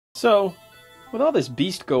So, with all this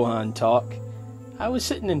Beast Gohan talk, I was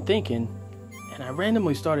sitting and thinking, and I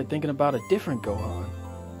randomly started thinking about a different Gohan,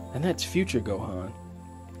 and that's Future Gohan.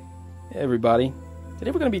 Hey everybody,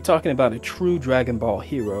 today we're going to be talking about a true Dragon Ball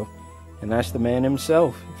hero, and that's the man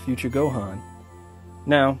himself, Future Gohan.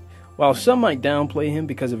 Now, while some might downplay him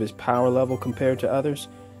because of his power level compared to others,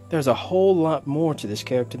 there's a whole lot more to this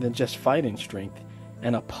character than just fighting strength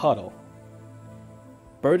and a puddle.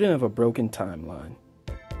 Burden of a broken timeline.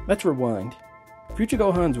 Let's rewind. Future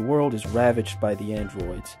Gohan's world is ravaged by the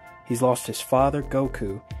androids. He's lost his father,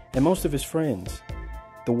 Goku, and most of his friends.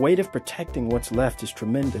 The weight of protecting what's left is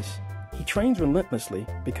tremendous. He trains relentlessly,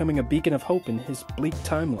 becoming a beacon of hope in his bleak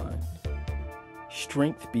timeline.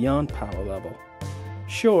 Strength beyond power level.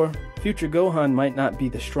 Sure, Future Gohan might not be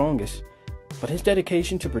the strongest, but his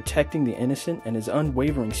dedication to protecting the innocent and his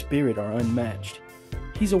unwavering spirit are unmatched.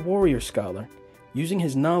 He's a warrior scholar, using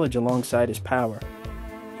his knowledge alongside his power.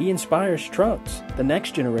 He inspires Trunks, the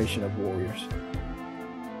next generation of warriors.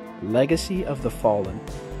 Legacy of the Fallen.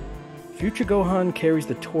 Future Gohan carries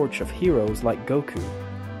the torch of heroes like Goku.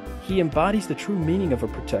 He embodies the true meaning of a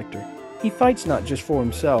protector. He fights not just for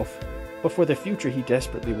himself, but for the future he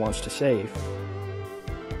desperately wants to save.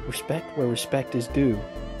 Respect where respect is due.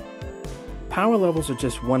 Power levels are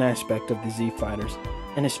just one aspect of the Z Fighters,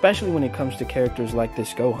 and especially when it comes to characters like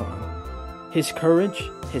this Gohan. His courage,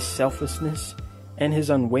 his selflessness, and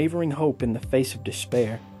his unwavering hope in the face of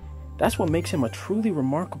despair. That's what makes him a truly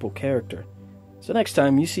remarkable character. So next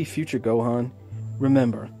time you see Future Gohan,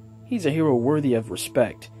 remember, he's a hero worthy of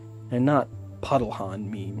respect, and not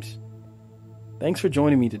Puddlehan memes. Thanks for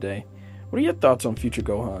joining me today. What are your thoughts on Future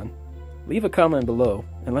Gohan? Leave a comment below,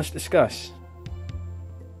 and let's discuss.